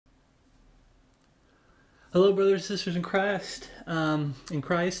Hello, brothers and sisters in Christ. If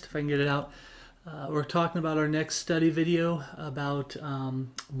I can get it out. We're talking about our next study video about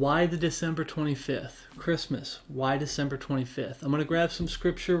why the December 25th, Christmas. Why December 25th? I'm going to grab some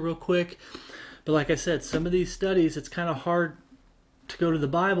scripture real quick. But like I said, some of these studies, it's kind of hard to go to the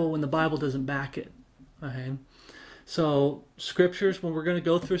Bible when the Bible doesn't back it. Okay. So scriptures, when we're going to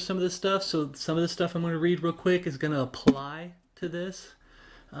go through some of this stuff, so some of the stuff I'm going to read real quick is going to apply to this.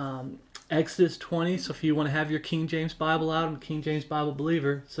 Exodus 20, so if you want to have your King James Bible out, I'm a King James Bible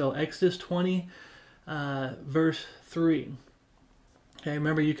believer. So Exodus 20, verse 3. Okay,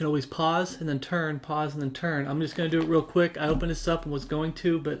 remember you can always pause and then turn, pause and then turn. I'm just going to do it real quick. I opened this up and was going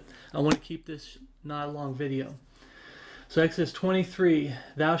to, but I want to keep this not a long video. So Exodus 23,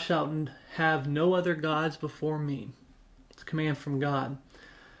 thou shalt have no other gods before me. It's a command from God.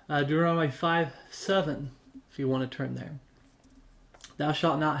 Deuteronomy 5:7, if you want to turn there. Thou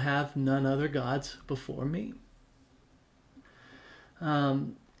shalt not have none other gods before me.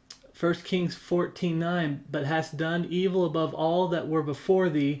 1 Kings 14:9, but hast done evil above all that were before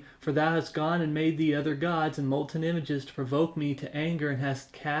thee, for thou hast gone and made thee other gods and molten images to provoke me to anger, and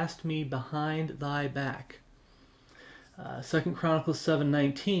hast cast me behind thy back. 2 Chronicles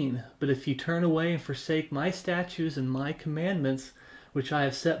 7:19, but if ye turn away and forsake my statutes and my commandments, which I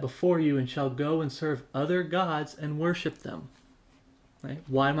have set before you, and shall go and serve other gods and worship them. Right?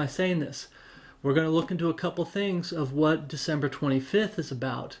 Why am I saying this? We're going to look into a couple things of what December 25th is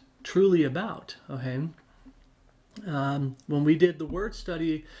about, truly about. Okay. When we did the word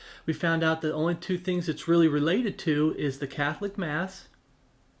study, we found out that only two things it's really related to is the Catholic Mass.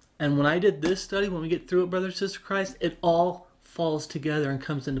 And when I did this study, when we get through it, brothers and sisters in Christ, it all falls together and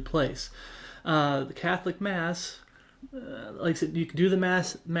comes into place. The Catholic Mass, like I said, you can do the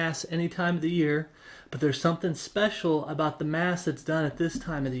Mass any time of the year, but there's something special about the Mass that's done at this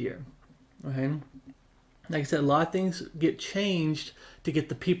time of the year. Okay? Like I said, a lot of things get changed to get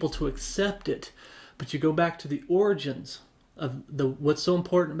the people to accept it. But you go back to the origins of what's so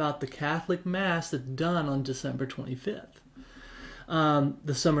important about the Catholic Mass that's done on December 25th.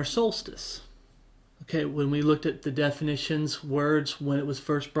 The summer solstice. Okay, when we looked at the definitions, words, when it was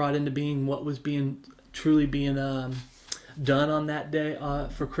first brought into being, what was truly being done on that day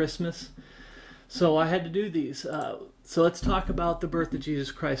for Christmas. So I had to do these. So let's talk about the birth of Jesus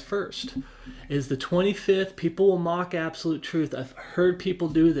Christ first. Is the 25th, people will mock absolute truth. I've heard people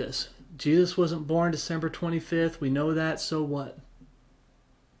do this. Jesus wasn't born December 25th. We know that, so what?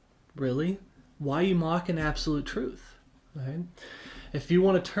 Really? Why are you mocking absolute truth? Okay. If you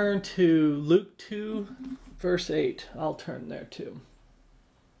want to turn to Luke 2, verse 8, I'll turn there too.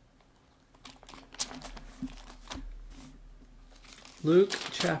 Luke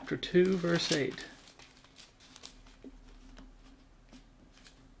chapter 2, verse 8.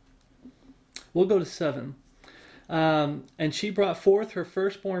 We'll go to 7. And she brought forth her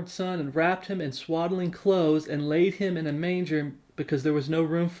firstborn son, and wrapped him in swaddling clothes, and laid him in a manger, because there was no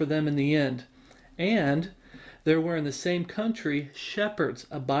room for them in the inn. And there were in the same country shepherds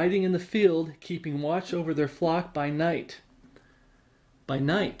abiding in the field, keeping watch over their flock by night. By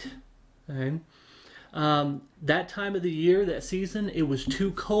night. Okay. That time of the year, that season, it was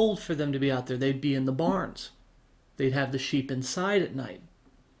too cold for them to be out there. They'd be in the barns. They'd have the sheep inside at night.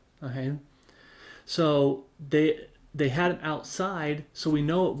 Okay, so they had them outside, so we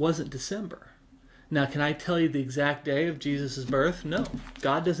know it wasn't December. Now, can I tell you the exact day of Jesus' birth? No,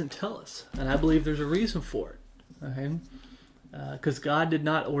 God doesn't tell us, and I believe there's a reason for it. Okay, because God did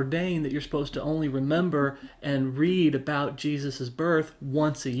not ordain that you're supposed to only remember and read about Jesus' birth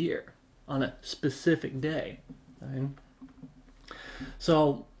once a year, on a specific day. Okay?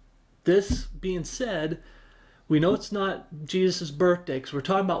 So, this being said, we know it's not Jesus' birthday, because we're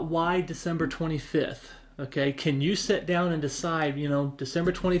talking about why December 25th. Okay, can you sit down and decide,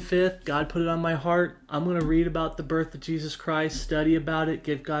 December 25th, God put it on my heart, I'm going to read about the birth of Jesus Christ, study about it,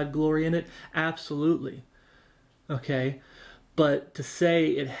 give God glory in it? Absolutely. Okay, but to say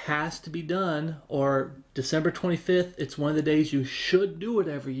it has to be done, or December 25th, it's one of the days you should do it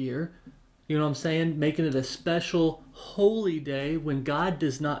every year, you know what I'm saying? Making it a special holy day when God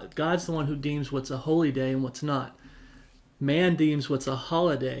does not. God's the one who deems what's a holy day and what's not. Man deems what's a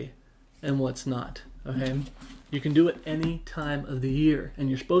holiday and what's not. Okay? You can do it any time of the year, and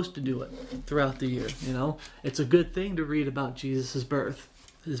you're supposed to do it throughout the year. It's a good thing to read about Jesus' birth,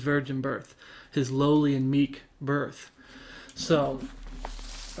 his virgin birth, his lowly and meek birth. So,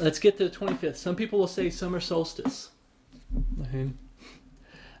 let's get to the 25th. Some people will say summer solstice. Okay?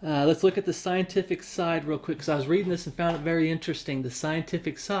 Let's look at the scientific side real quick, because I was reading this and found it very interesting, the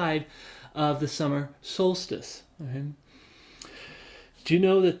scientific side of the summer solstice. Okay? Do you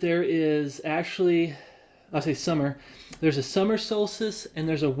know that there is actually I'll say summer. There's a summer solstice and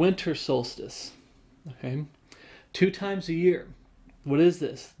there's a winter solstice. Okay, 2 times a year. What is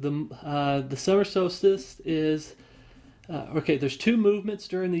this? The summer solstice is okay. There's 2 movements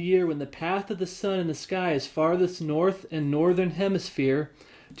during the year when the path of the sun in the sky is farthest north in northern hemisphere,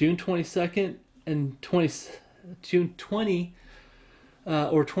 June 22nd and June 20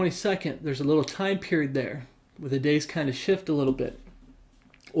 or 22nd. There's a little time period there where the days kind of shift a little bit.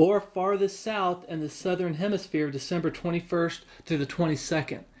 Or farthest south in the southern hemisphere, December 21st through the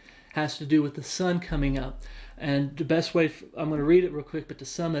 22nd. Has to do with the sun coming up. And the best way, I'm going to read it real quick, but to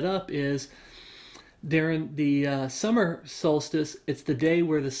sum it up is, during the summer solstice, it's the day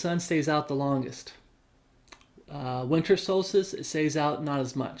where the sun stays out the longest. Winter solstice, it stays out not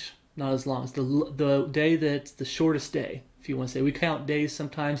as much, not as long. It's the day that's the shortest day, if you want to say. We count days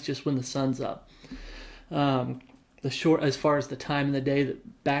sometimes just when the sun's up. As far as the time in the day,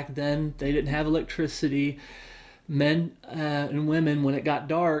 that back then they didn't have electricity. Men and women, when it got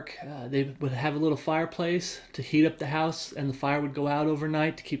dark, they would have a little fireplace to heat up the house, and the fire would go out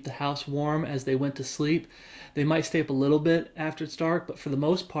overnight to keep the house warm as they went to sleep. They might stay up a little bit after it's dark, but for the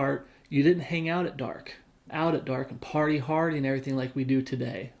most part, you didn't hang out at dark and party hard and everything like we do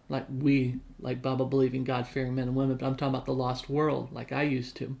today. Like Bible believing, God fearing men and women, but I'm talking about the lost world like I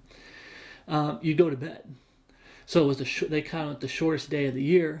used to. You go to bed. So it was they counted the shortest day of the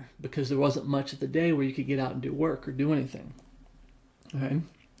year because there wasn't much of the day where you could get out and do work or do anything. Okay.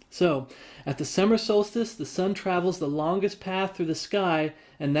 So at the summer solstice, the sun travels the longest path through the sky,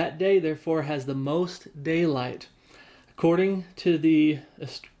 and that day therefore has the most daylight. According to the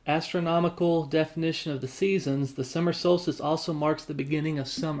astronomical definition of the seasons, the summer solstice also marks the beginning of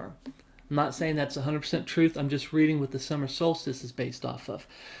summer. I'm not saying that's 100% truth. I'm just reading what the summer solstice is based off of.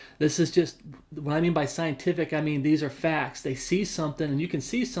 This is just, what I mean by scientific, I mean these are facts. They see something, and you can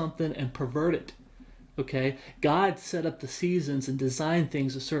see something and pervert it. Okay? God set up the seasons and designed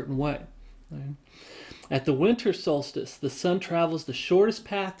things a certain way. Right? At the winter solstice, the sun travels the shortest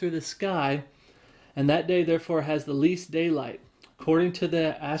path through the sky, and that day therefore has the least daylight. According to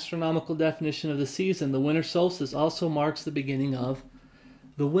the astronomical definition of the season, the winter solstice also marks the beginning of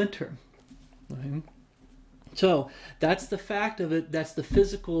the winter. Right? So that's the fact of it. That's the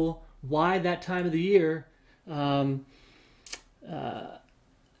physical, why that time of the year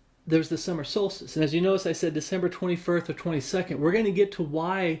there's the summer solstice. And as you notice, I said December 21st or 22nd. We're going to get to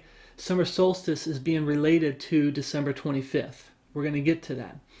why summer solstice is being related to December 25th. We're going to get to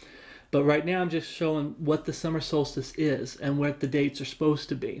that. But right now I'm just showing what the summer solstice is and what the dates are supposed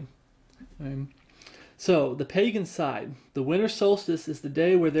to be. Okay. So the pagan side, the winter solstice is the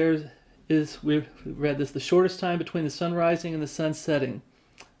day where there is, we read this, the shortest time between the sun rising and the sun setting.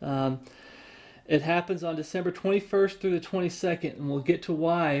 It happens on December 21st through the 22nd, and we'll get to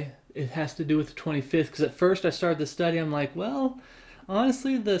why it has to do with the 25th. Because at first I started the study, I'm like, well,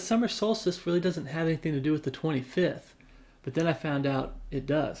 honestly, the summer solstice really doesn't have anything to do with the 25th. But then I found out it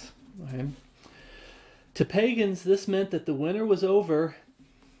does. Okay. To pagans, this meant that the winter was over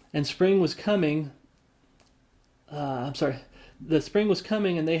and spring was coming. The spring was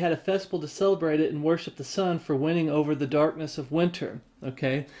coming, and they had a festival to celebrate it and worship the sun for winning over the darkness of winter.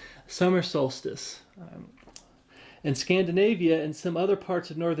 Okay, summer solstice. In Scandinavia and some other parts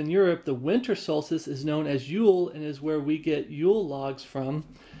of Northern Europe, the winter solstice is known as Yule and is where we get Yule logs from.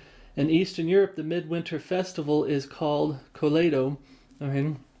 In Eastern Europe, the midwinter festival is called Koledo.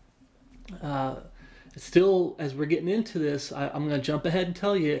 Okay. Still, as we're getting into this, I'm going to jump ahead and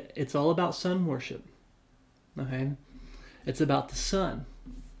tell you it's all about sun worship. Okay. It's about the sun.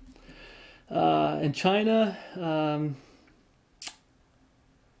 In China,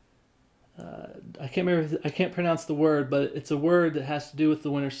 I can't pronounce the word, but it's a word that has to do with the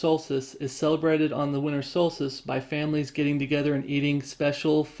winter solstice. Is celebrated on the winter solstice by families getting together and eating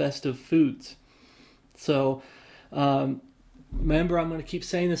special festive foods. So, remember, I'm going to keep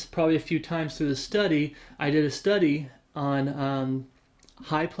saying this probably a few times through the study. I did a study on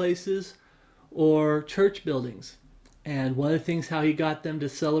high places or church buildings. And one of the things how he got them to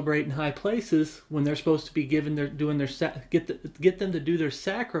celebrate in high places when they're supposed to be get them to do their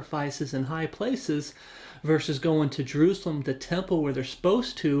sacrifices in high places versus going to Jerusalem, the temple where they're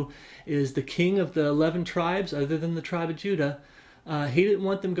supposed to, is the king of the 11 tribes other than the tribe of Judah. He didn't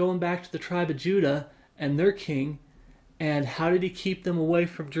want them going back to the tribe of Judah and their king. And how did he keep them away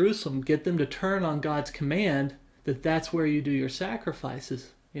from Jerusalem? Get them to turn on God's command that that's where you do your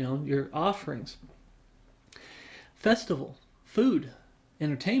sacrifices, your offerings. Festival, food,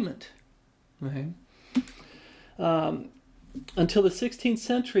 entertainment. Okay. Until the 16th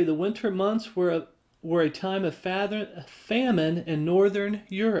century, the winter months were a time of famine in northern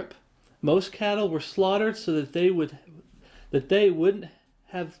Europe. Most cattle were slaughtered so that they wouldn't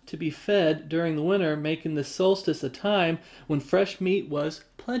have to be fed during the winter, making the solstice a time when fresh meat was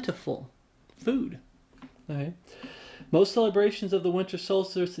plentiful. Food. Okay. Most celebrations of the winter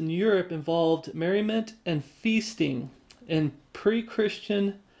solstice in Europe involved merriment and feasting. In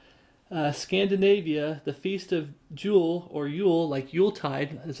pre-Christian Scandinavia, the feast of Jule, or Yule, like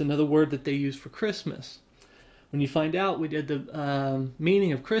Yuletide, is another word that they use for Christmas. When you find out we did the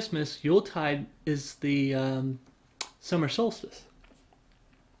meaning of Christmas, Yuletide is the summer solstice.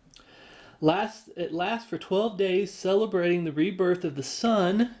 It lasts for 12 days, celebrating the rebirth of the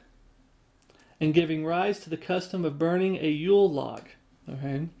sun and giving rise to the custom of burning a Yule log.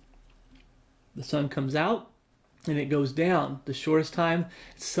 Okay? The sun comes out and it goes down. The shortest time,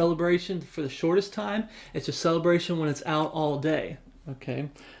 it's a celebration for the shortest time. It's a celebration when it's out all day. Okay?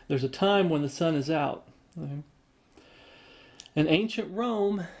 There's a time when the sun is out. Okay? In ancient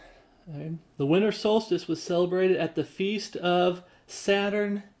Rome, okay, the winter solstice was celebrated at the feast of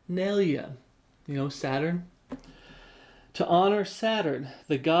Saturnalia. You know, Saturn? To honor Saturn,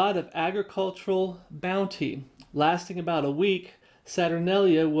 the god of agricultural bounty. Lasting about a week,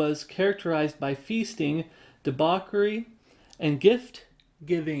 Saturnalia was characterized by feasting, debauchery, and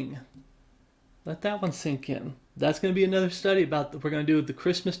gift-giving. Let that one sink in. That's going to be another study about we're going to do with the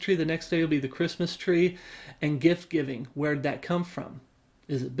Christmas tree. The next day will be the Christmas tree and gift-giving. Where did that come from?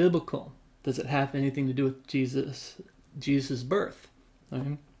 Is it biblical? Does it have anything to do with Jesus' birth?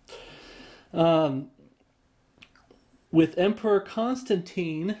 Okay. With Emperor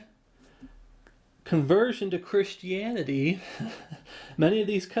Constantine conversion to Christianity, many of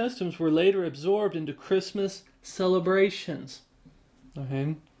these customs were later absorbed into Christmas celebrations.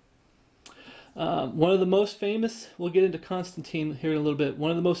 Okay. One of the most famous, we'll get into Constantine here in a little bit,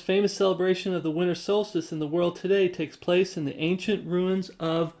 one of the most famous celebrations of the winter solstice in the world today takes place in the ancient ruins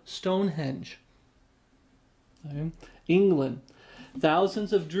of Stonehenge. Okay. England.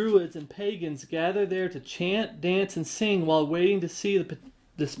 Thousands of druids and pagans gather there to chant, dance, and sing while waiting to see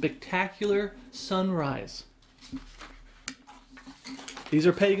the spectacular sunrise. These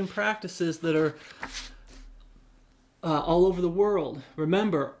are pagan practices that are all over the world.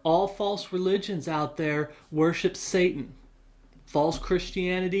 Remember, all false religions out there worship Satan. False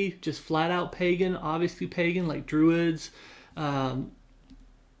Christianity, just flat out pagan, obviously pagan, like Druids,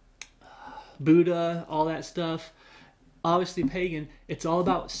 Buddha, all that stuff. Obviously pagan. It's all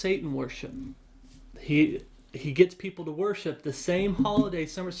about Satan worship. He gets people to worship the same holiday,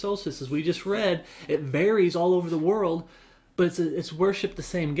 summer solstice, as we just read. It varies all over the world, but it's worship the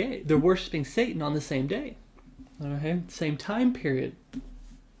same day. They're worshiping Satan on the same day. Okay, same time period.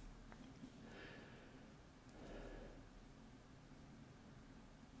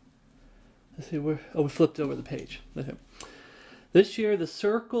 Let's see where. Oh, we flipped over the page. Okay. This year, the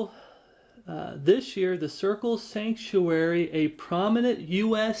Circle Sanctuary, a prominent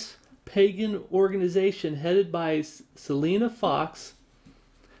U.S. pagan organization headed by Selena Fox.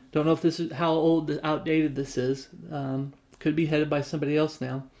 Don't know if this is how outdated this is. Could be headed by somebody else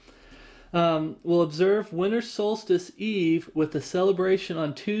now. Will observe Winter Solstice Eve with a celebration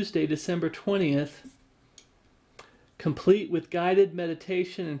on Tuesday, December 20th, complete with guided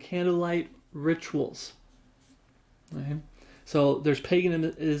meditation and candlelight rituals. Okay. So there's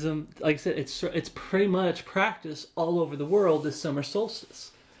paganism. Like I said, it's pretty much practiced all over the world this summer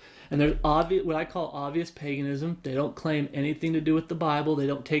solstice. And there's what I call obvious paganism. They don't claim anything to do with the Bible. They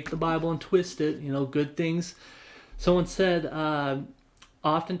don't take the Bible and twist it. You know, good things. Someone said,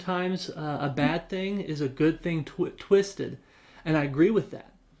 oftentimes a bad thing is a good thing twisted. And I agree with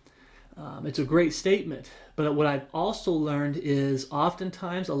that. It's a great statement. But what I've also learned is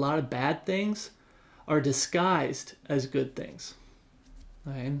oftentimes a lot of bad things are disguised as good things.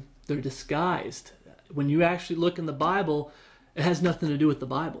 Okay? They're disguised. When you actually look in the Bible, it has nothing to do with the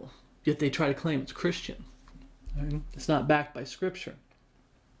Bible. Yet they try to claim it's Christian. Okay? It's not backed by Scripture.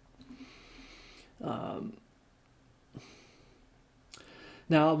 Now,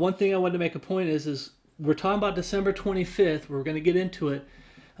 one thing I wanted to make a point is we're talking about December 25th. We're going to get into it.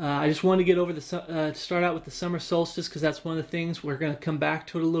 I just wanted to get over start out with the summer solstice, because that's one of the things. We're going to come back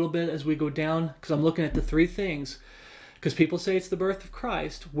to it a little bit as we go down, because I'm looking at the three things. Because people say it's the birth of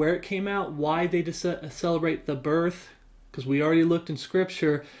Christ, where it came out, why they celebrate the birth, because we already looked in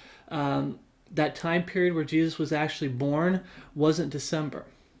Scripture. That time period where Jesus was actually born wasn't December.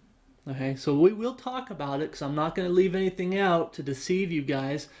 Okay, so we will talk about it, because I'm not going to leave anything out to deceive you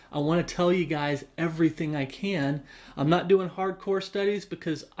guys. I want to tell you guys everything I can. I'm not doing hardcore studies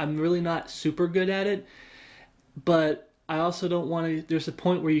because I'm really not super good at it. But I also don't want to, there's a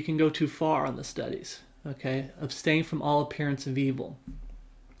point where you can go too far on the studies. Okay, abstain from all appearance of evil.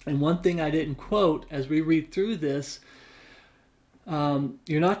 And one thing I didn't quote as we read through this,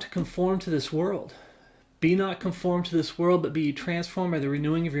 you're not to conform to this world. Be not conformed to this world, but be ye transformed by the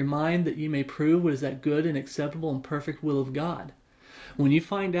renewing of your mind, that ye may prove what is that good and acceptable and perfect will of God. When you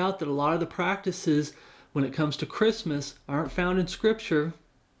find out that a lot of the practices when it comes to Christmas aren't found in Scripture,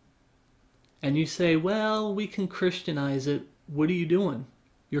 and you say, well, we can Christianize it, what are you doing?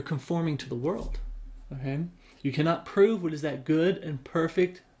 You're conforming to the world. Okay? You cannot prove what is that good and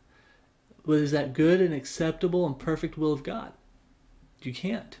perfect, what is that good and acceptable and perfect will of God. You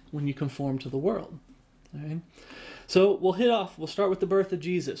can't when you conform to the world. Okay? So we'll start with the birth of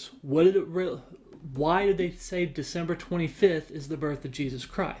Jesus. Why did they say December 25th is the birth of Jesus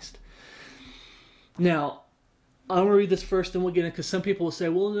Christ? Now, I'm going to read this first, then we'll get in, because some people will say,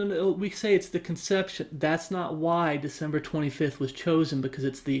 well, no, we say it's the conception. That's not why December 25th was chosen, because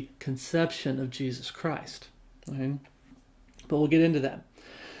it's the conception of Jesus Christ. Okay? But we'll get into that.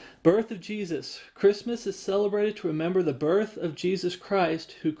 Birth of Jesus. Christmas is celebrated to remember the birth of Jesus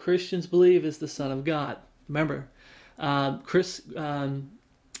Christ, who Christians believe is the Son of God. Remember,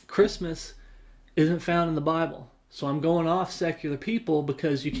 Christmas isn't found in the Bible. So I'm going off secular people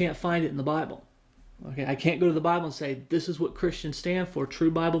because you can't find it in the Bible. Okay, I can't go to the Bible and say, this is what Christians stand for,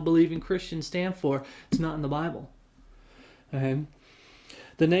 true Bible-believing Christians stand for. It's not in the Bible. Okay.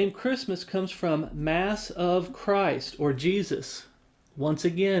 The name Christmas comes from Mass of Christ, or Jesus. Once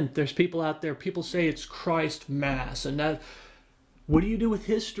again, there's people out there, people say it's Christ Mass. And that, what do you do with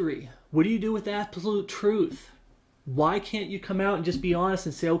history? What do you do with absolute truth? Why can't you come out and just be honest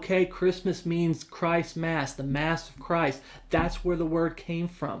and say, okay, Christmas means Christ Mass, the Mass of Christ. That's where the word came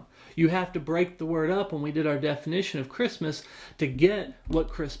from. You have to break the word up when we did our definition of Christmas to get what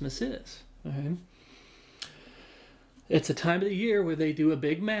Christmas is. Okay? It's a time of the year where they do a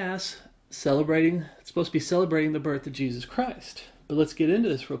big Mass celebrating, it's supposed to be celebrating the birth of Jesus Christ. But let's get into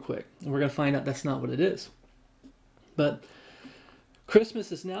this real quick. And we're going to find out that's not what it is. But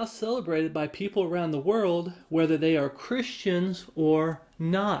Christmas is now celebrated by people around the world, whether they are Christians or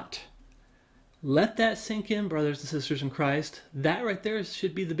not. Let that sink in, brothers and sisters in Christ. That right there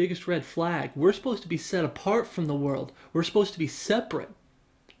should be the biggest red flag. We're supposed to be set apart from the world. We're supposed to be separate.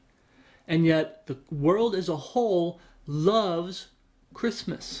 And yet the world as a whole loves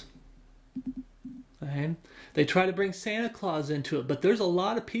Christmas. Okay? They try to bring Santa Claus into it, but there's a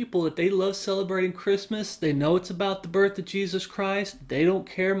lot of people that they love celebrating Christmas. They know it's about the birth of Jesus Christ. They don't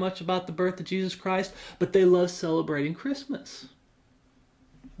care much about the birth of Jesus Christ, but they love celebrating Christmas.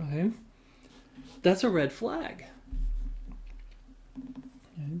 Okay? That's a red flag.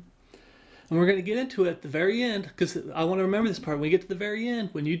 Okay? And we're going to get into it at the very end, because I want to remember this part. When we get to the very end,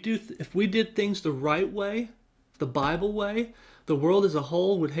 when you do, if we did things the right way, the Bible way, the world as a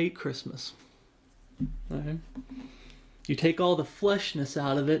whole would hate Christmas. Okay? You take all the fleshness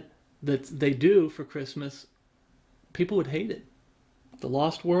out of it that they do for Christmas, people would hate it. The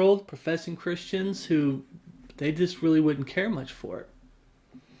lost world, professing Christians who they just really wouldn't care much for it.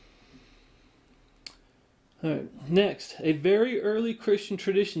 All right, next, a very early Christian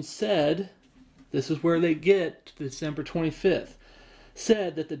tradition said, this is where they get December 25th,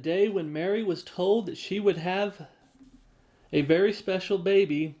 said that the day when Mary was told that she would have a very special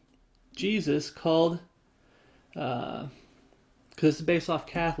baby, Jesus, called, because it's based off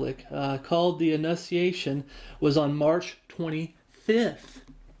Catholic, called the Annunciation, was on March 25th.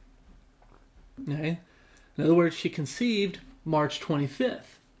 Okay? In other words, she conceived March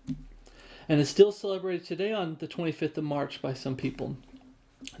 25th. And is still celebrated today on the 25th of March by some people.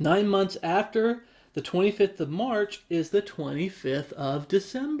 9 months after the 25th of March is the 25th of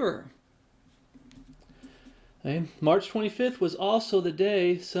December. Okay. March 25th was also the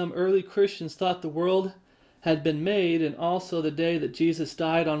day some early Christians thought the world had been made, and also the day that Jesus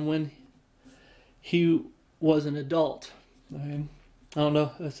died on when he was an adult. Okay. I don't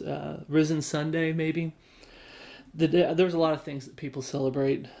know, Risen Sunday maybe. There's a lot of things that people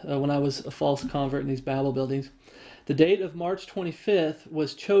celebrate. When I was a false convert in these Babel buildings, the date of March 25th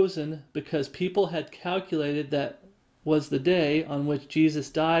was chosen because people had calculated that was the day on which Jesus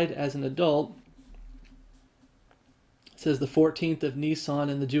died as an adult. It says the 14th of Nisan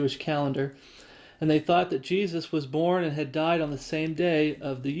in the Jewish calendar. And they thought that Jesus was born and had died on the same day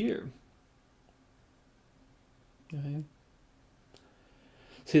of the year. Okay.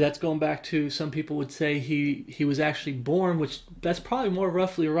 See, that's going back to, some people would say he was actually born, which that's probably more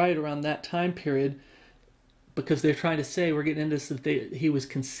roughly right around that time period, because they're trying to say, we're getting into this, that he was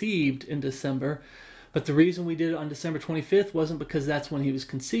conceived in December. But the reason we did it on December 25th wasn't because that's when he was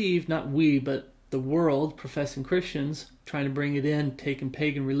conceived, not we, but the world, professing Christians, trying to bring it in, taking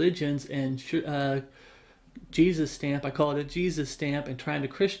pagan religions and Jesus stamp, I call it a Jesus stamp, and trying to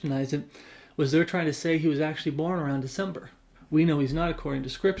Christianize it, was they're trying to say he was actually born around December. We know he's not according to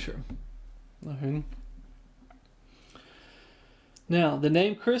Scripture. Okay. Now, the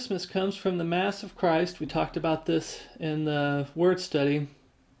name Christmas comes from the Mass of Christ. We talked about this in the word study,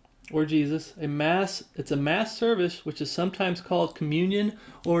 or Jesus. A Mass, it's a Mass service, which is sometimes called communion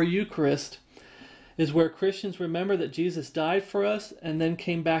or Eucharist, is where Christians remember that Jesus died for us and then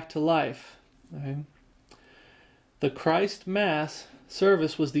came back to life. Okay. The Christ Mass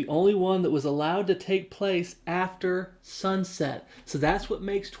service was the only one that was allowed to take place after sunset. So that's what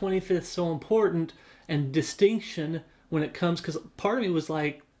makes 25th so important and distinction when it comes, because part of me was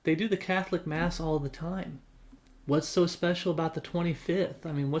like, they do the Catholic Mass all the time. What's so special about the 25th?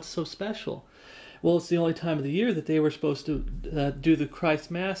 I mean, what's so special? Well, it's the only time of the year that they were supposed to do the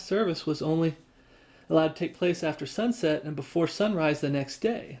Christ Mass service was only allowed to take place after sunset and before sunrise the next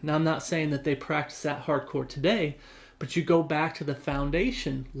day. Now, I'm not saying that they practice that hardcore today, but you go back to the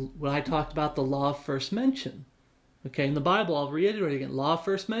foundation, when I talked about the law of first mention. Okay, in the Bible, I'll reiterate again, law of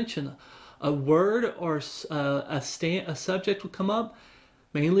first mention. A word or a subject will come up,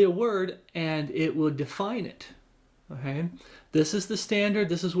 mainly a word, and it will define it. Okay, this is the standard,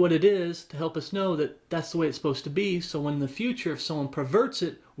 this is what it is, to help us know that that's the way it's supposed to be. So when in the future, if someone perverts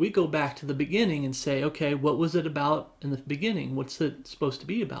it, we go back to the beginning and say, okay, what was it about in the beginning? What's it supposed to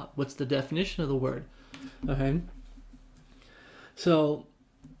be about? What's the definition of the word? Okay, so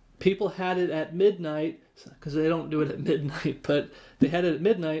people had it at midnight, because they don't do it at midnight, but they had it at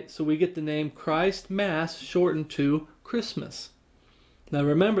midnight, so we get the name Christ Mass shortened to Christmas. Now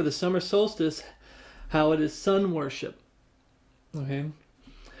remember, the summer solstice, how it is sun worship. Okay,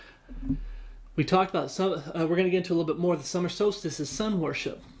 we talked about some. We're going to get into a little bit more. The summer solstice is sun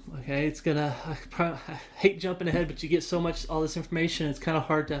worship. Okay, it's gonna. I hate jumping ahead, but you get so much all this information. It's kind of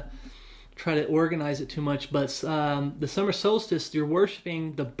hard to try to organize it too much. But the summer solstice, you're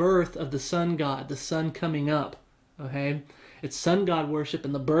worshiping the birth of the sun god, the sun coming up. Okay, it's sun god worship,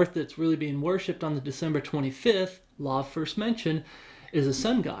 and the birth that's really being worshipped on the December 25th, law of first mention, is a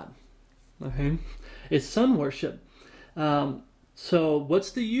sun god. Okay, it's sun worship. So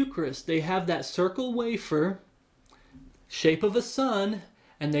what's the Eucharist? They have that circle wafer, shape of a sun,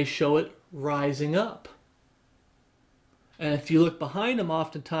 and they show it rising up. And if you look behind them,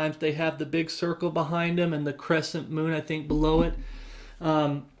 oftentimes they have the big circle behind them and the crescent moon, I think, below it.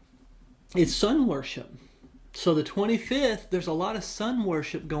 It's sun worship. So the 25th, there's a lot of sun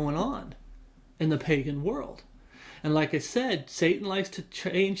worship going on in the pagan world. And like I said, Satan likes to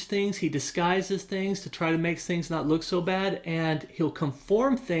change things. He disguises things to try to make things not look so bad. And he'll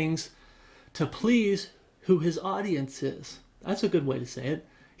conform things to please who his audience is. That's a good way to say it.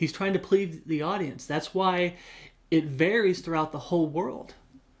 He's trying to please the audience. That's why it varies throughout the whole world.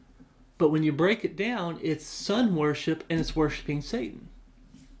 But when you break it down, it's sun worship and it's worshiping Satan.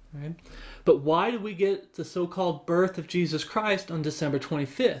 Right? But why do we get the so-called birth of Jesus Christ on December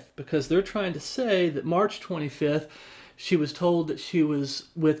 25th? Because they're trying to say that March 25th, she was told that she was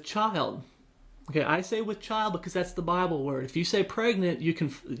with child. Okay, I say with child because that's the Bible word. If you say pregnant, you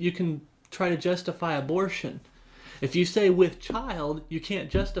can try to justify abortion. If you say with child, you can't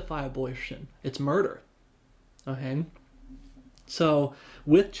justify abortion. It's murder. Okay? So,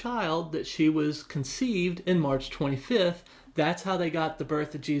 with child, that she was conceived in March 25th, that's how they got the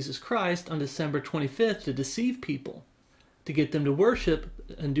birth of Jesus Christ on December 25th, to deceive people, to get them to worship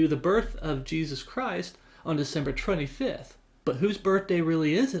and do the birth of Jesus Christ on December 25th. But whose birthday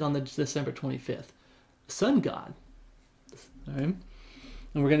really is it on the December 25th? The sun god. All right?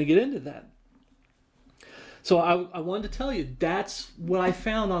 And we're going to get into that. So I wanted to tell you, that's what I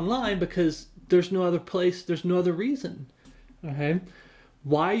found online, because there's no other place, there's no other reason. Okay?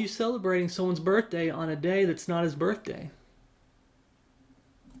 Why are you celebrating someone's birthday on a day that's not his birthday?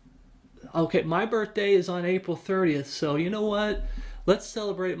 Okay, my birthday is on April 30th, so you know what? Let's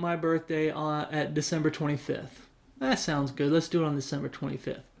celebrate my birthday at December 25th. That sounds good. Let's do it on December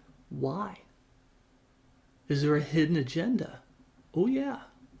 25th. Why? Is there a hidden agenda? Oh yeah,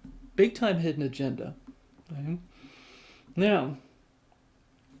 big time hidden agenda. Okay. Now,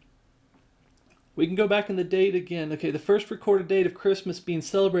 we can go back in the date again. Okay, the first recorded date of Christmas being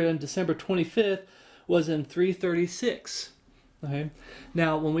celebrated on December 25th was in 336. Okay.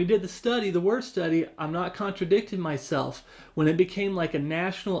 Now, when we did the study, the word study, I'm not contradicting myself. When it became like a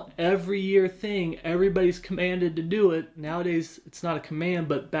national every year thing, everybody's commanded to do it. Nowadays, it's not a command,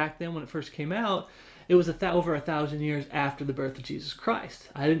 but back then when it first came out, it was over 1,000 years after the birth of Jesus Christ.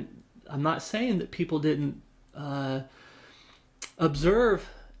 I'm not saying that people didn't observe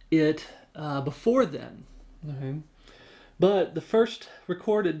it before then. Okay. But the first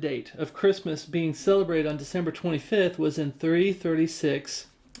recorded date of Christmas being celebrated on December 25th was in 336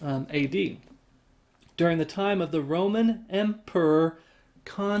 AD, during the time of the Roman Emperor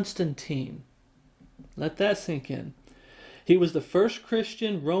Constantine. Let that sink in. He was the first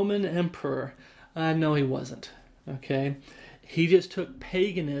Christian Roman emperor. No, he wasn't. Okay? He just took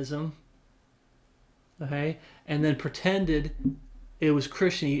paganism, okay, and then pretended it was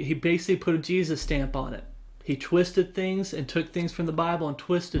Christian. He basically put a Jesus stamp on it. He twisted things and took things from the Bible and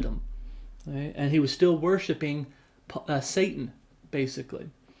twisted them. Okay? And he was still worshiping Satan,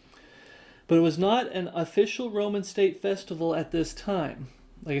 basically. But it was not an official Roman state festival at this time.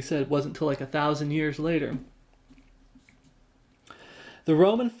 Like I said, it wasn't until like 1,000 years later. The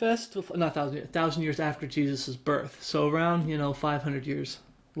Roman festival, not 1,000 years after Jesus' birth. So around, 500 years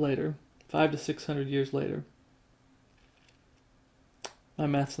later. 500 to 600 years later. My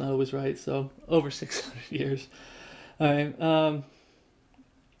math's not always right, so over 600 years. All right.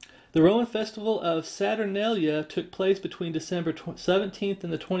 The Roman festival of Saturnalia took place between December 17th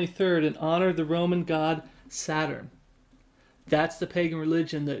and the 23rd in honor of the Roman god Saturn. That's the pagan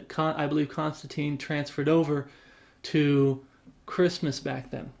religion that I believe Constantine transferred over to Christmas back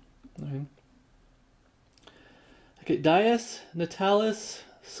then. Okay. Okay, Dies Natalis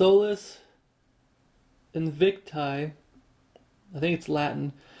Solis Invicti, I think it's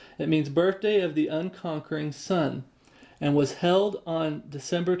Latin. It means birthday of the unconquering sun, and was held on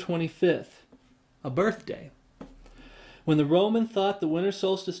December 25th, a birthday. When the Roman thought the winter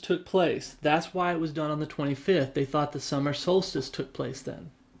solstice took place, that's why it was done on the 25th. They thought the summer solstice took place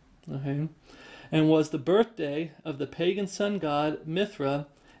then. Okay? And was the birthday of the pagan sun god Mithra,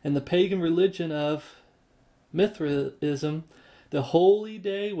 and the pagan religion of Mithraism. The holy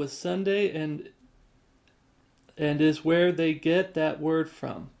day was Sunday, and is where they get that word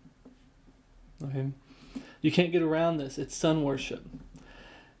from. Okay? You can't get around this. It's sun worship.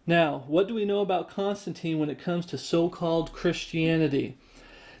 Now, what do we know about Constantine when it comes to so-called Christianity?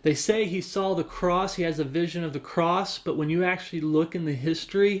 They say he saw the cross, he has a vision of the cross, but when you actually look in the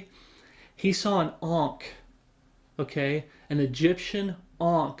history, he saw an ankh, okay? An Egyptian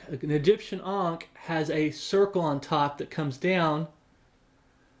ankh. An Egyptian ankh has a circle on top that comes down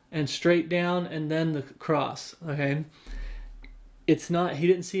and straight down and then the cross, okay? It's not, he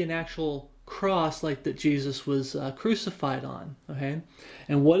didn't see an actual cross like that Jesus was crucified on, okay?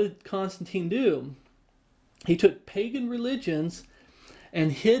 And what did Constantine do? He took pagan religions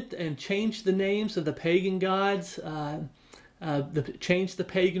and changed the names of the pagan gods, changed the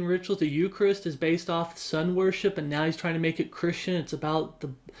pagan rituals. The Eucharist is based off sun worship, and now he's trying to make it Christian. It's about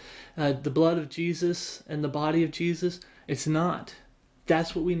the blood of Jesus and the body of Jesus. It's not.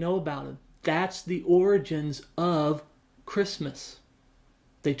 That's what we know about it. That's the origins of Christmas.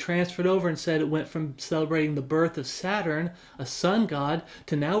 They transferred over and said it went from celebrating the birth of Saturn, a sun god,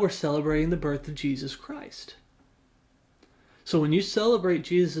 to now we're celebrating the birth of Jesus Christ. So when you celebrate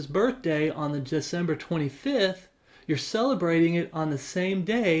Jesus' birthday on the December 25th, you're celebrating it on the same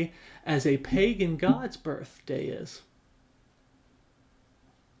day as a pagan god's birthday is.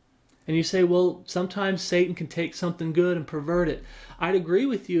 And you say, well, sometimes Satan can take something good and pervert it. I'd agree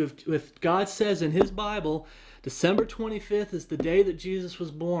with you if God says in his Bible, December 25th is the day that Jesus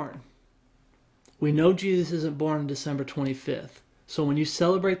was born. We know Jesus isn't born on December 25th. So when you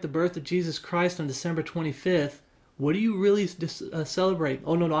celebrate the birth of Jesus Christ on December 25th, what are you really celebrating?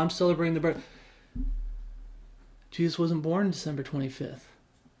 Oh, no, I'm celebrating the birth. Jesus wasn't born on December 25th.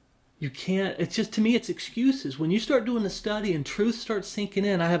 You can't, it's just, to me, it's excuses. When you start doing the study and truth starts sinking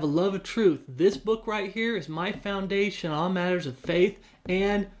in, I have a love of truth. This book right here is my foundation on all matters of faith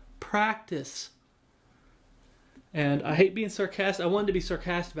and practice. And I hate being sarcastic. I wanted to be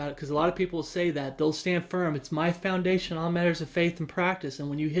sarcastic about it because a lot of people will say that. They'll stand firm. It's my foundation on all matters of faith and practice. And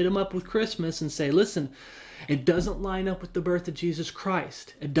when you hit them up with Christmas and say, listen, it doesn't line up with the birth of Jesus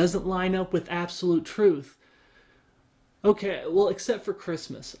Christ. It doesn't line up with absolute truth. Okay, well, except for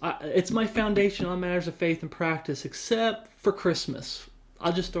Christmas. It's my foundation on matters of faith and practice, except for Christmas.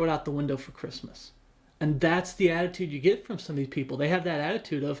 I'll just throw it out the window for Christmas. And that's the attitude you get from some of these people. They have that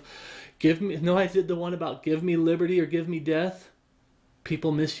attitude of, I did the one about give me liberty or give me death.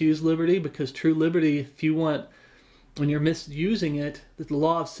 People misuse liberty because true liberty, if you want, when you're misusing it, the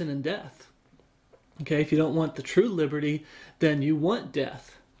law of sin and death. Okay, if you don't want the true liberty, then you want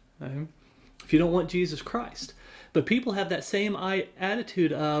death. Okay? If you don't want Jesus Christ. But people have that same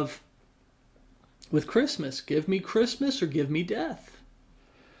attitude of, with Christmas, give me Christmas or give me death.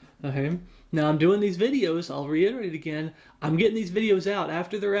 Okay? Now I'm doing these videos, I'll reiterate again, I'm getting these videos out.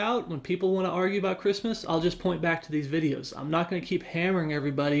 After they're out, when people want to argue about Christmas, I'll just point back to these videos. I'm not going to keep hammering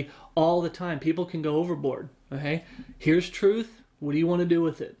everybody all the time. People can go overboard. Okay? Here's truth. What do you want to do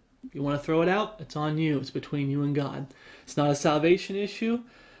with it? You want to throw it out? It's on you. It's between you and God. It's not a salvation issue,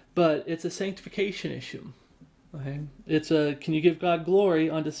 but it's a sanctification issue. Okay? Can you give God glory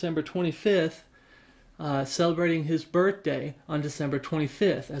on December 25th, celebrating his birthday on December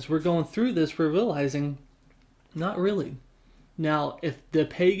 25th? As we're going through this, we're realizing, not really. Now, if the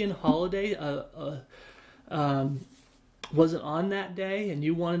pagan holiday wasn't on that day and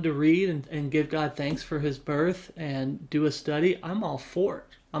you wanted to read and give God thanks for his birth and do a study, I'm all for it.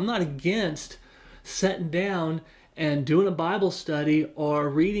 I'm not against sitting down and doing a Bible study or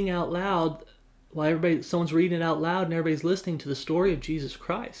reading out loud while someone's reading it out loud and everybody's listening to the story of Jesus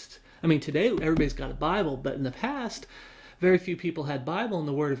Christ. I mean, today everybody's got a Bible, but in the past, very few people had Bible and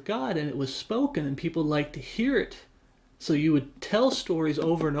the Word of God, and it was spoken and people liked to hear it. So you would tell stories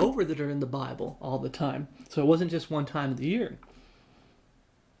over and over that are in the Bible all the time. So it wasn't just one time of the year.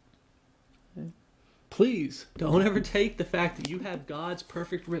 Okay. Please, don't ever take the fact that you have God's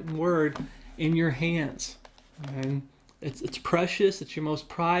perfect written word in your hands. Okay. It's precious. It's your most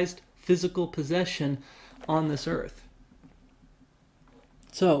prized physical possession on this earth.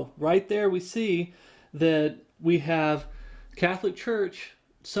 So right there we see that we have Catholic Church.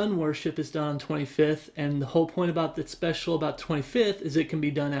 Sun worship is done on 25th, and the whole point about that's special about 25th is it can be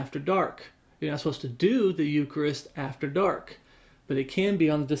done after dark. You're not supposed to do the Eucharist after dark, but it can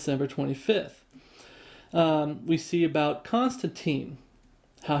be on December 25th. We see about Constantine,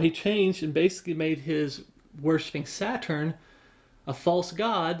 how he changed and basically made his worshiping Saturn a false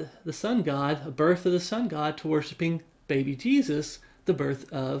god, the sun god, a birth of the sun god, to worshiping baby Jesus, the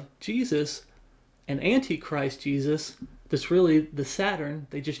birth of Jesus, and Antichrist Jesus. That's really the Saturn.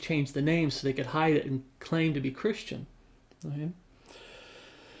 They just changed the name so they could hide it and claim to be Christian. Okay.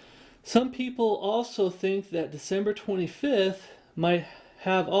 Some people also think that December 25th might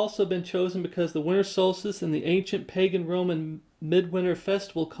have also been chosen because the winter solstice in the ancient pagan Roman midwinter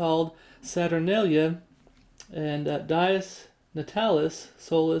festival called Saturnalia and Dies Natalis,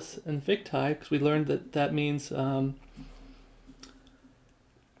 Solis Invicti, because we learned that means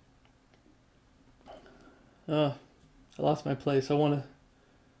I lost my place.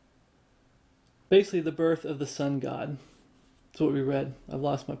 Basically the birth of the sun god. That's what we read. I've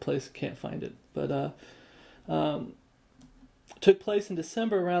lost my place. Can't find it. But took place in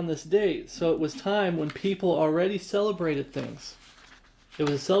December around this date. So it was time when people already celebrated things. It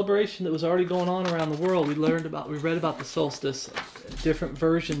was a celebration that was already going on around the world. We read about the solstice, different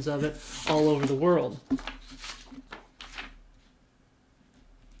versions of it all over the world.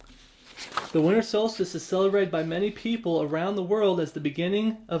 The winter solstice is celebrated by many people around the world as the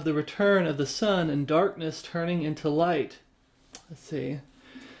beginning of the return of the sun and darkness turning into light. Let's see.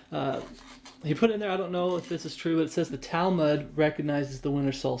 He put in there, I don't know if this is true, but it says the Talmud recognizes the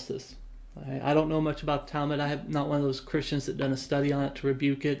winter solstice. I don't know much about the Talmud. I have not one of those Christians that done a study on it to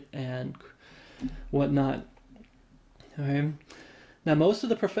rebuke it and whatnot. Okay. Now, most of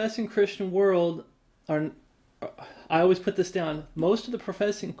the professing Christian world are... I always put this down. Most of the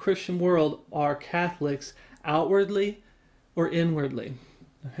professing Christian world are Catholics outwardly or inwardly.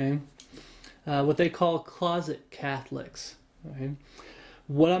 Okay, what they call closet Catholics. Okay,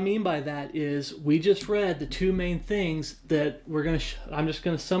 what I mean by that is we just read the two main things that we're going to. I'm just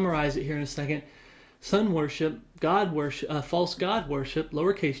going to summarize it here in a second. Sun worship, God worship, false God worship,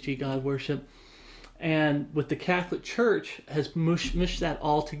 lowercase g God worship, and with the Catholic Church has mushed that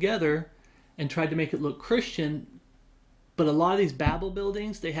all together and tried to make it look Christian. But a lot of these Babel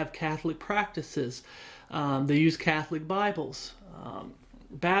buildings, they have Catholic practices. They use Catholic Bibles.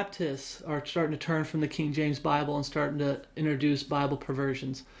 Baptists are starting to turn from the King James Bible and starting to introduce Bible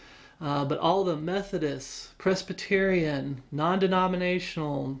perversions. But all the Methodists, Presbyterian,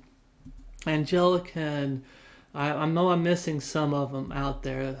 non-denominational, Anglican, I know I'm missing some of them out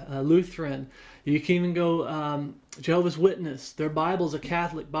there, Lutheran. You can even go Jehovah's Witness. Their Bible's a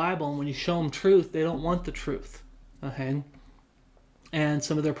Catholic Bible, and when you show them truth, they don't want the truth. Okay, and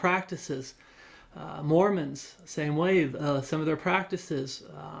some of their practices, Mormons, same way. Some of their practices,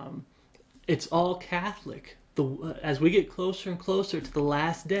 it's all Catholic. As we get closer and closer to the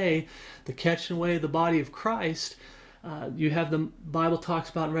last day, the catching away of the body of Christ, you have the Bible talks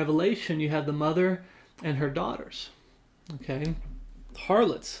about in Revelation. You have the mother and her daughters. Okay,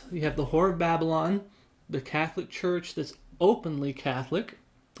 harlots. You have the whore of Babylon, the Catholic Church that's openly Catholic,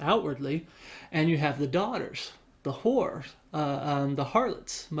 outwardly, and you have the daughters. The whores, the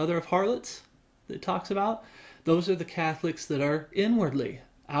harlots, mother of harlots that it talks about, those are the Catholics that are inwardly.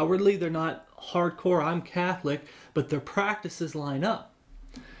 Outwardly, they're not hardcore, I'm Catholic, but their practices line up.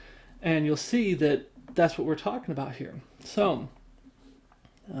 And you'll see that that's what we're talking about here. So,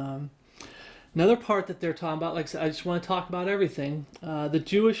 Another part that they're talking about, like I said, I just want to talk about everything. The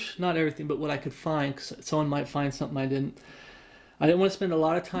Jewish, not everything, but what I could find, because someone might find something I didn't. I didn't want to spend a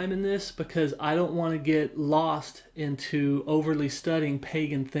lot of time in this because I don't want to get lost into overly studying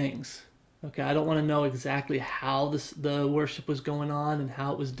pagan things. Okay, I don't want to know exactly how the worship was going on and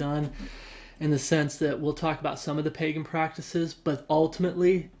how it was done, in the sense that we'll talk about some of the pagan practices, but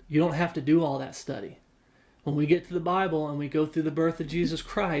ultimately, you don't have to do all that study. When we get to the Bible and we go through the birth of Jesus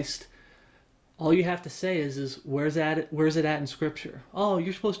Christ, all you have to say is where's it at in Scripture? Oh,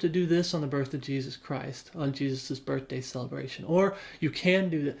 you're supposed to do this on the birth of Jesus Christ, on Jesus' birthday celebration. Or you can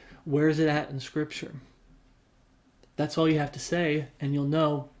do that. Where is it at in Scripture? That's all you have to say, and you'll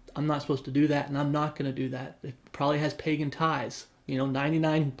know I'm not supposed to do that, and I'm not going to do that. It probably has pagan ties.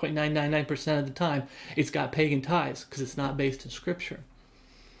 99.999% of the time, it's got pagan ties because it's not based in Scripture.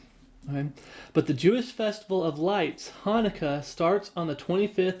 Okay? But the Jewish festival of lights, Hanukkah, starts on the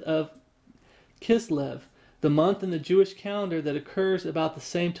 25th of Kislev, the month in the Jewish calendar that occurs about the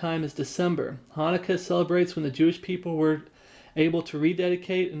same time as December. Hanukkah celebrates when the Jewish people were able to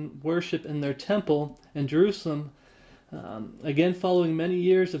rededicate and worship in their temple in Jerusalem, again following many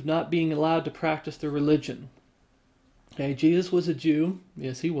years of not being allowed to practice their religion. Okay, Jesus was a Jew.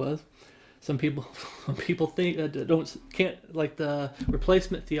 Yes, he was. Some people think can't, like the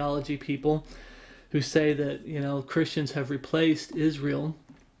replacement theology people who say that Christians have replaced Israel.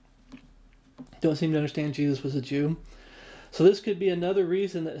 Don't seem to understand Jesus was a Jew. So this could be another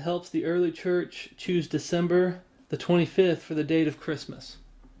reason that helps the early church choose December the 25th for the date of Christmas.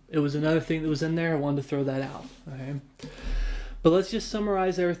 It was another thing that was in there. I wanted to throw that out. Okay. But let's just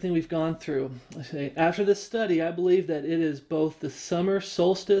summarize everything we've gone through. Okay. After this study, I believe that it is both the summer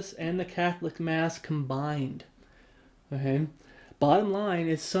solstice and the Catholic Mass combined. Okay. Bottom line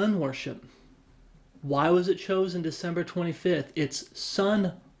is sun worship. Why was it chosen December 25th? It's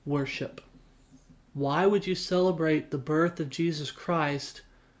sun worship. Why would you celebrate the birth of Jesus Christ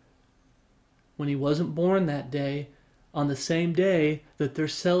when he wasn't born that day on the same day that they're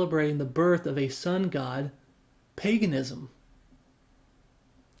celebrating the birth of a sun god? Paganism.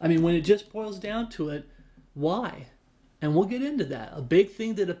 I mean, when it just boils down to it, why? And we'll get into that. A big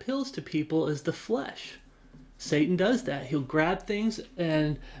thing that appeals to people is the flesh. Satan does that. He'll grab things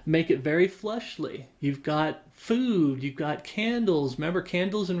and make it very fleshly. You've got food, you've got candles. Remember,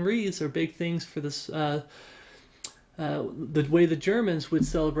 candles and wreaths are big things for this. The way the Germans would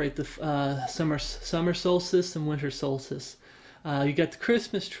celebrate the summer solstice and winter solstice. You got the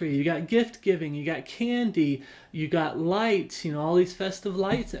Christmas tree, you got gift giving, you got candy, you got lights. All these festive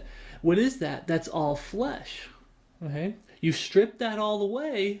lights. What is that? That's all flesh. Okay, you strip that all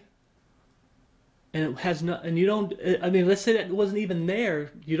away. And it has no, and you don't, I mean, let's say that it wasn't even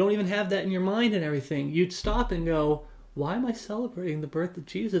there. You don't even have that in your mind and everything. You'd stop and go, why am I celebrating the birth of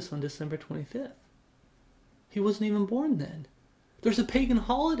Jesus on December 25th? He wasn't even born then. There's a pagan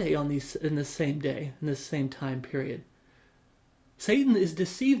holiday in this same day, in this same time period. Satan has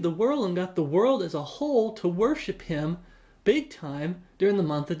deceived the world and got the world as a whole to worship him big time during the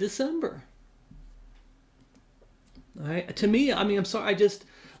month of December. All right? To me, I mean, I'm sorry,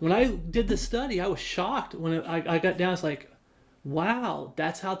 when I did this study, I was shocked when I got down. It's like, wow,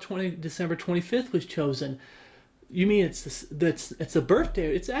 that's how December 25th was chosen. You mean it's a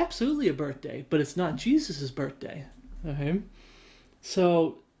birthday? It's absolutely a birthday, but it's not Jesus' birthday. Okay,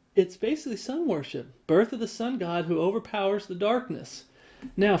 so it's basically sun worship, birth of the sun god who overpowers the darkness.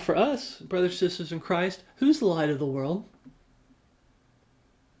 Now, for us, brothers and sisters in Christ, who's the light of the world?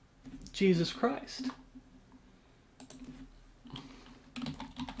 Jesus Christ.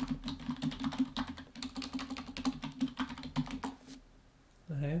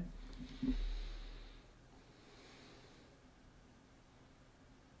 Okay.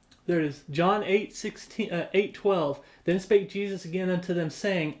 There it is. John 8:12. Then spake Jesus again unto them,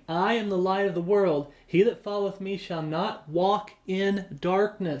 saying, I am the light of the world. He that followeth me shall not walk in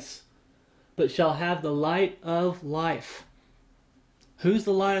darkness, but shall have the light of life. Who's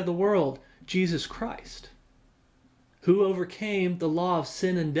the light of the world? Jesus Christ. Who overcame the law of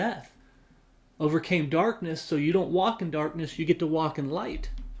sin and death? Overcame darkness, so you don't walk in darkness, you get to walk in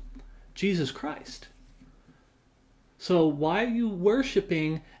light. Jesus Christ. So why are you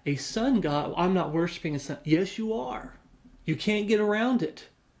worshiping a sun god? I'm not worshiping a sun. Yes, you are. You can't get around it.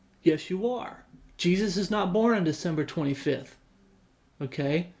 Yes, you are. Jesus is not born on December 25th.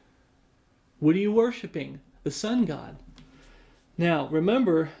 Okay? What are you worshiping? The sun god. Now,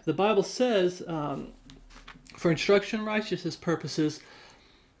 remember, the Bible says, for instruction and righteousness purposes,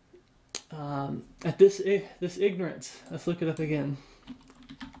 at this ignorance. Let's look it up again.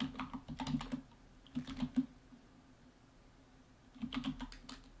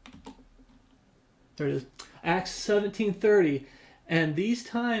 There it is. Acts 17:30. And these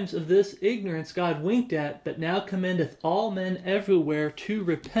times of this ignorance God winked at, but now commendeth all men everywhere to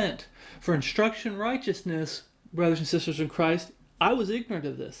repent. For instruction righteousness, brothers and sisters in Christ, I was ignorant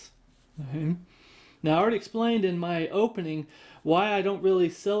of this. Okay. Now, I already explained in my opening why I don't really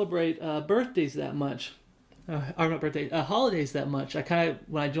celebrate birthdays that much. Or not birthdays, holidays that much.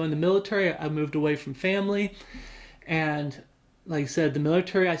 When I joined the military, I moved away from family. And like I said, the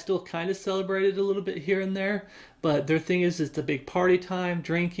military, I still kind of celebrated a little bit here and there. But their thing is, it's a big party time,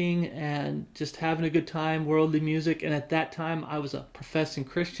 drinking, and just having a good time, worldly music. And at that time, I was a professing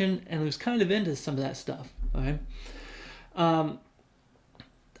Christian and was kind of into some of that stuff. Okay? I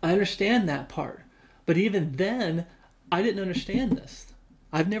understand that part. But even then, I didn't understand this.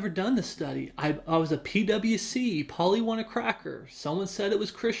 I've never done the study. I was a PWC, Polly want a cracker. Someone said it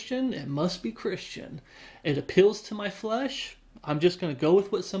was Christian. It must be Christian. It appeals to my flesh. I'm just going to go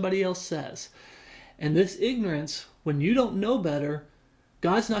with what somebody else says. And this ignorance, when you don't know better,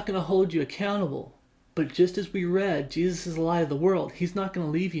 God's not going to hold you accountable. But just as we read, Jesus is the light of the world. He's not going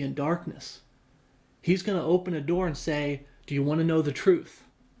to leave you in darkness. He's going to open a door and say, do you want to know the truth?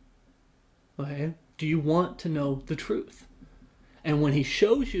 Okay? Do you want to know the truth? And when he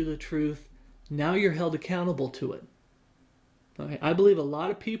shows you the truth, now you're held accountable to it. Okay? I believe a lot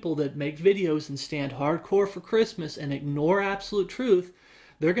of people that make videos and stand hardcore for Christmas and ignore absolute truth,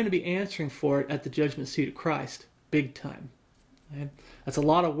 they're going to be answering for it at the judgment seat of Christ, big time. Okay? That's a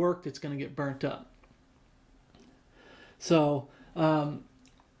lot of work that's going to get burnt up. So, and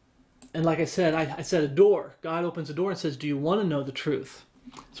like I said, I said a door. God opens a door and says, do you want to know the truth?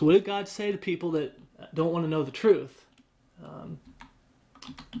 So what did God say to people that don't want to know the truth?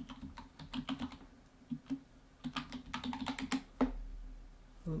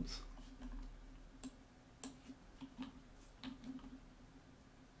 Oops.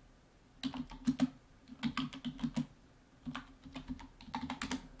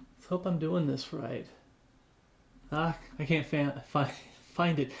 Let's hope I'm doing this right. I can't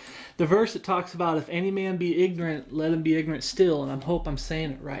find it. The verse that talks about if any man be ignorant, let him be ignorant still, and I hope I'm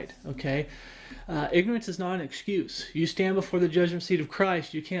saying it right, okay? Ignorance is not an excuse. You stand before the judgment seat of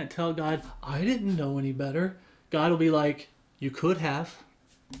Christ, you can't tell God, I didn't know any better. God will be like, you could have.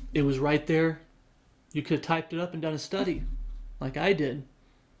 It was right there. You could have typed it up and done a study, like I did.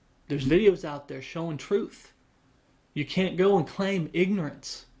 There's videos out there showing truth. You can't go and claim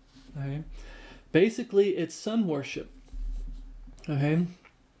ignorance, okay? Basically, it's sun worship. Okay.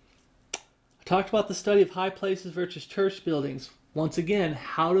 I talked about the study of high places versus church buildings. Once again,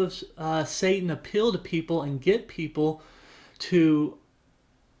 how does Satan appeal to people and get people to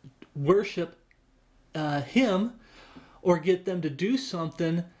worship him or get them to do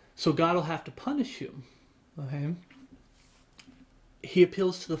something so God will have to punish you? Okay. He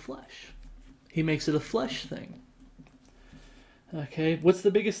appeals to the flesh. He makes it a flesh thing. Okay. What's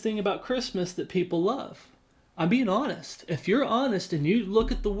the biggest thing about Christmas that people love? I'm being honest. If you're honest and you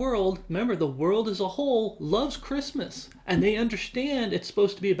look at the world, remember the world as a whole loves Christmas. And they understand it's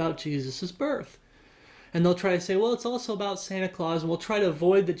supposed to be about Jesus' birth. And they'll try to say, well, it's also about Santa Claus. And we'll try to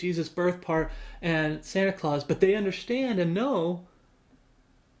avoid the Jesus birth part and Santa Claus. But they understand and know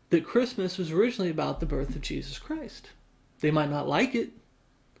that Christmas was originally about the birth of Jesus Christ. They might not like it.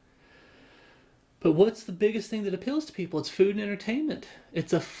 But what's the biggest thing that appeals to people? It's food and entertainment.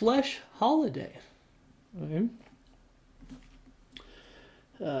 It's a flesh holiday. Okay.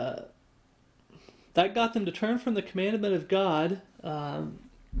 That got them to turn from the commandment of God. What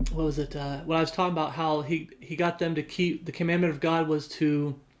was it? When I was talking about how he got them to keep the commandment of God was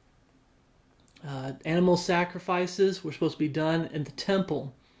to animal sacrifices were supposed to be done in the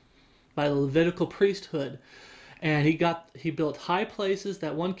temple by the Levitical priesthood. And he built high places.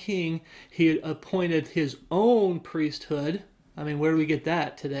 That one king, he appointed his own priesthood. I mean, where do we get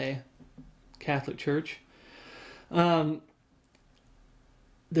that today? Catholic Church. They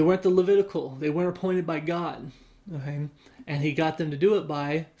weren't the Levitical. They weren't appointed by God. Okay? And he got them to do it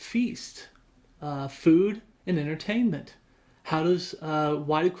by feast, food, and entertainment.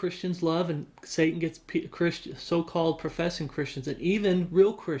 Why do Christians love and Satan gets so-called professing Christians and even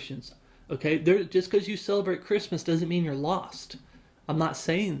real Christians? Okay, just because you celebrate Christmas doesn't mean you're lost. I'm not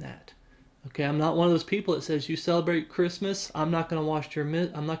saying that. Okay, I'm not one of those people that says you celebrate Christmas, I'm not going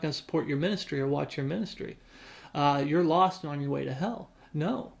to support your ministry or watch your ministry. You're lost and on your way to hell.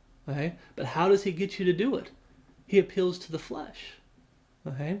 No. Okay, but how does he get you to do it? He appeals to the flesh.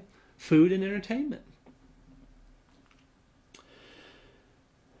 Okay, food and entertainment.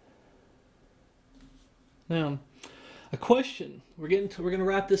 Now, a question. We're going to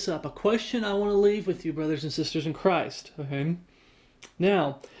wrap this up. A question I want to leave with you, brothers and sisters in Christ. Okay.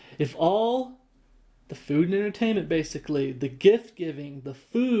 Now, if all the food and entertainment, basically, the gift giving, the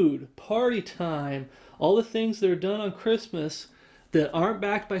food, party time, all the things that are done on Christmas that aren't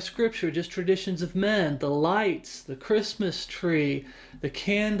backed by Scripture, just traditions of men, the lights, the Christmas tree, the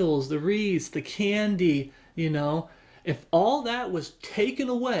candles, the wreaths, the candy, if all that was taken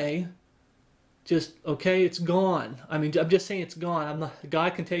away, just, okay, it's gone. I mean, I'm just saying it's gone.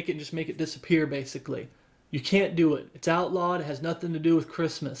 God can take it and just make it disappear, basically. You can't do it. It's outlawed. It has nothing to do with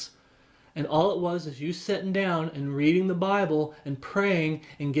Christmas. And all it was is you sitting down and reading the Bible and praying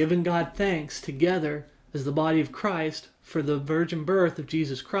and giving God thanks together as the body of Christ for the virgin birth of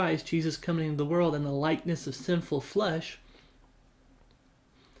Jesus Christ, Jesus coming into the world in the likeness of sinful flesh.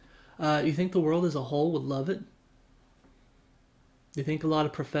 You think the world as a whole would love it? Do you think a lot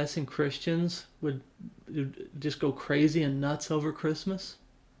of professing Christians would just go crazy and nuts over Christmas?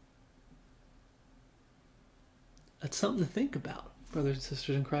 That's something to think about, brothers and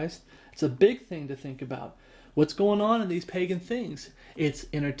sisters in Christ. It's a big thing to think about. What's going on in these pagan things? It's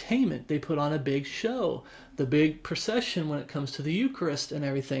entertainment. They put on a big show. The big procession when it comes to the Eucharist and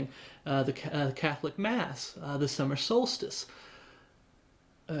everything. The Catholic Mass. The summer solstice.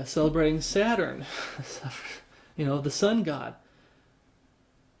 Celebrating Saturn. The sun god.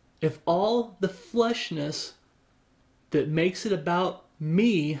 If all the fleshness that makes it about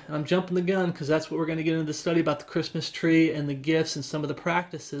me, I'm jumping the gun because that's what we're going to get into the study about the Christmas tree and the gifts and some of the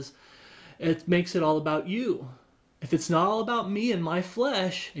practices. It makes it all about you. If it's not all about me and my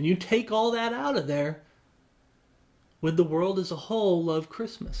flesh, and you take all that out of there, would the world as a whole love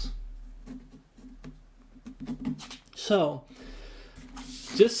Christmas? So,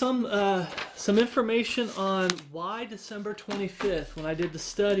 just some information on why December 25th when I did the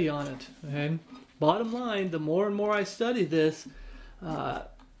study on it. Okay? Bottom line, the more and more I study this,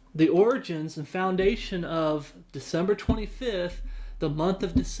 the origins and foundation of December 25th, the month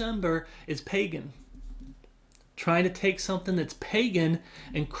of December, is pagan. Trying to take something that's pagan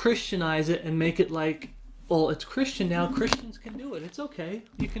and Christianize it and make it like, well, it's Christian now. Christians can do it. It's okay.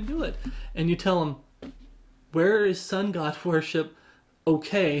 You can do it. And you tell them, where is sun god worship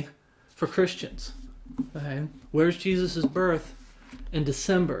okay for Christians? Okay. Where's Jesus' birth in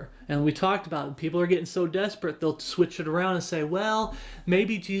December? And we talked about it. People are getting so desperate, they'll switch it around and say, well,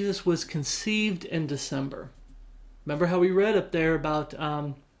 maybe Jesus was conceived in December. Remember how we read up there about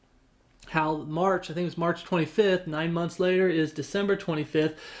how March, I think it was March 25th, 9 months later is December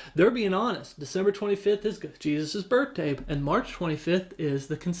 25th. They're being honest. December 25th is Jesus' birthday, and March 25th is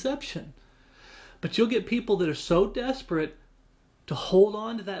the conception. But you'll get people that are so desperate to hold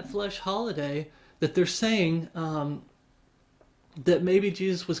on to that flesh holiday that they're saying that maybe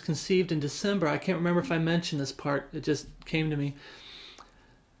Jesus was conceived in December. I can't remember if I mentioned this part. It just came to me.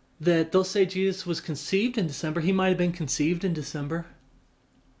 That they'll say Jesus was conceived in December. He might have been conceived in December.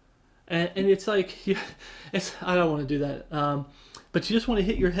 And it's like, I don't want to do that. But you just want to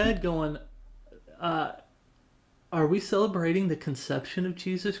hit your head going, are we celebrating the conception of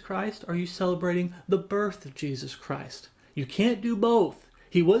Jesus Christ? Or are you celebrating the birth of Jesus Christ? You can't do both.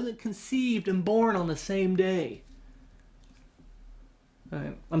 He wasn't conceived and born on the same day.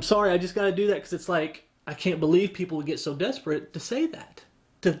 Right. I'm sorry, I just got to do that because it's like, I can't believe people would get so desperate to say that.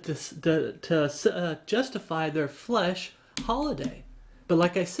 To justify their flesh holiday. But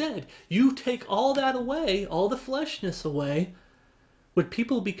like I said, you take all that away, all the fleshness away, would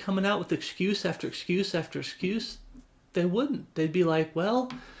people be coming out with excuse after excuse after excuse? They wouldn't. They'd be like, well,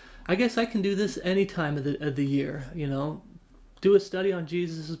 I guess I can do this any time of the year, Do a study on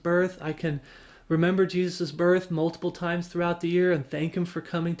Jesus' birth. I can remember Jesus' birth multiple times throughout the year and thank him for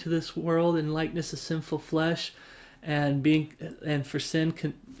coming to this world in likeness of sinful flesh and for sin,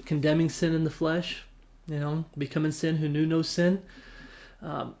 condemning sin in the flesh, becoming sin who knew no sin.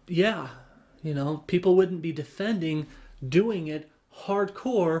 People wouldn't be defending doing it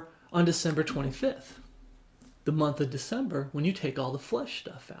hardcore on December 25th, the month of December, when you take all the flesh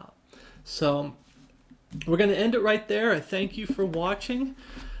stuff out. So we're going to end it right there. I thank you for watching.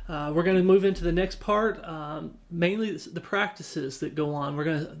 We're going to move into the next part, mainly the practices that go on. We're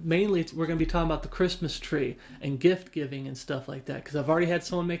going to be talking about the Christmas tree and gift giving and stuff like that, because I've already had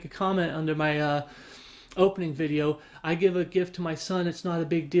someone make a comment under my opening video. I give a gift to my son, it's not a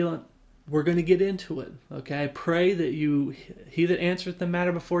big deal. We're going to get into it. Okay, I pray that he that answereth the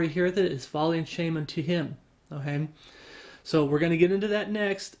matter before he heareth it is folly and shame unto him. Okay, so we're going to get into that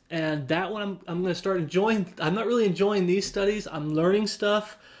next, and that one I'm going to start enjoying. I'm not really enjoying these studies. I'm learning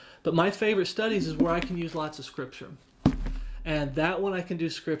stuff, but my favorite studies is where I can use lots of scripture. And that one I can do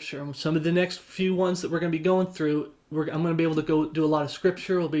scripture. And some of the next few ones that we're going to be going through, I'm going to be able to go do a lot of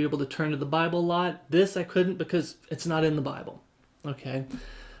scripture. We'll be able to turn to the Bible a lot. This I couldn't because it's not in the Bible. Okay.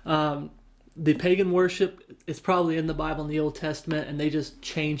 the pagan worship is probably in the Bible in the Old Testament, and they just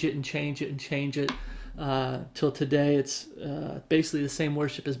change it and change it and change it till today. It's basically the same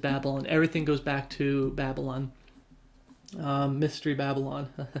worship as Babylon. Everything goes back to Babylon, Mystery Babylon.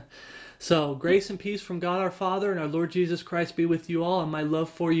 So grace and peace from God our Father and our Lord Jesus Christ be with you all, and my love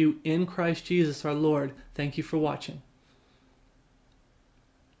for you in Christ Jesus our Lord. Thank you for watching.